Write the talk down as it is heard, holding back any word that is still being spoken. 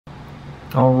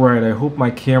Alright, I hope my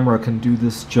camera can do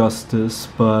this justice,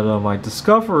 but I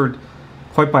discovered,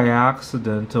 quite by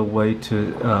accident, a way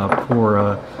to pour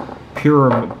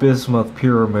a bismuth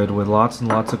pyramid with lots and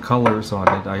lots of colors on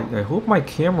it. I hope my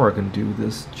camera can do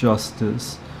this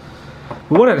justice.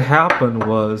 But what had happened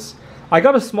was, I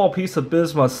got a small piece of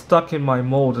bismuth stuck in my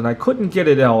mold and I couldn't get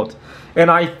it out.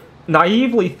 And I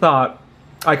naively thought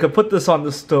I could put this on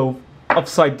the stove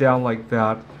upside down like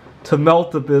that to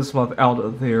melt the bismuth out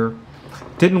of there.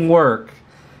 Didn't work,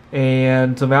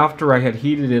 and after I had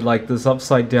heated it like this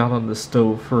upside down on the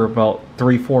stove for about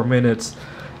 3-4 minutes,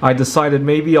 I decided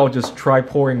maybe I'll just try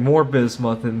pouring more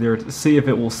bismuth in there to see if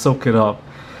it will soak it up.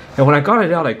 And when I got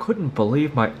it out, I couldn't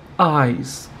believe my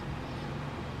eyes.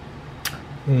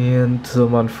 And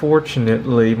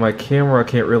unfortunately, my camera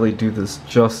can't really do this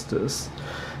justice.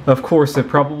 Of course, it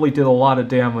probably did a lot of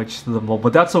damage to the mold,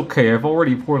 but that's okay. I've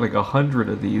already poured like 100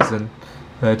 of these, and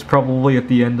it's probably at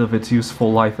the end of its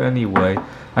useful life anyway.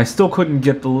 I still couldn't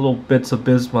get the little bits of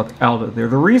bismuth out of there.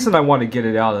 The reason I want to get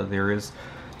it out of there is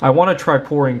I want to try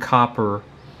pouring copper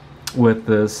with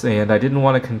this, and I didn't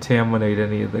want to contaminate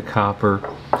any of the copper.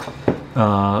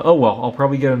 Oh well, I'll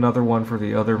probably get another one for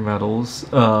the other metals.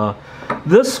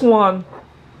 This one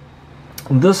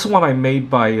I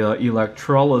made by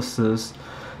electrolysis.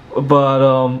 But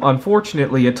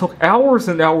unfortunately, it took hours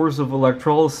and hours of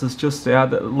electrolysis just to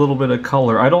add a little bit of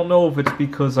color. I don't know if it's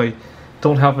because I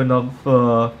don't have enough.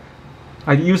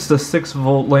 I used a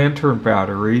 6-volt lantern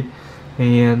battery,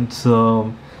 and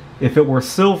if it were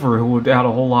silver, it would add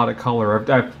a whole lot of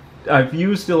color. I've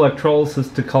used electrolysis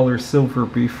to color silver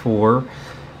before.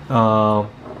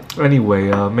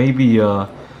 Anyway, maybe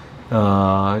I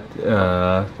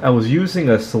was using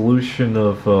a solution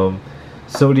of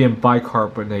sodium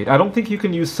bicarbonate. I don't think you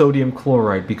can use sodium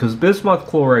chloride because bismuth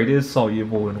chloride is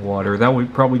soluble in water. That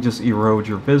would probably just erode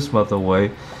your bismuth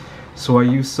away. So I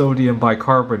use sodium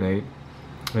bicarbonate,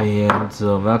 and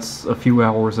that's a few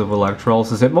hours of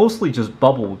electrolysis. It mostly just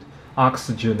bubbled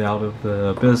oxygen out of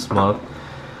the bismuth.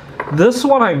 This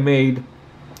one I made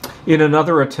in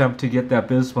another attempt to get that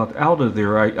bismuth out of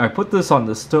there. I put this on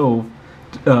the stove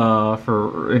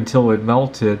until it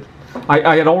melted.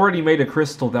 I had already made a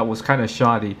crystal that was kind of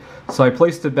shoddy, so I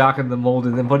placed it back in the mold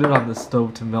and then put it on the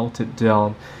stove to melt it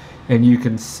down. And you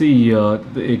can see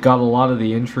it got a lot of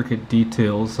the intricate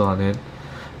details on it.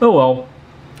 Oh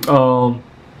well,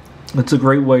 it's a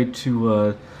great way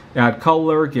to add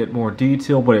color, get more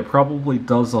detail, but it probably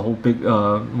does a whole big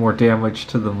more damage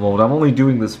to the mold. I'm only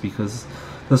doing this because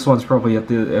this one's probably at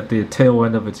the tail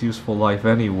end of its useful life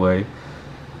anyway.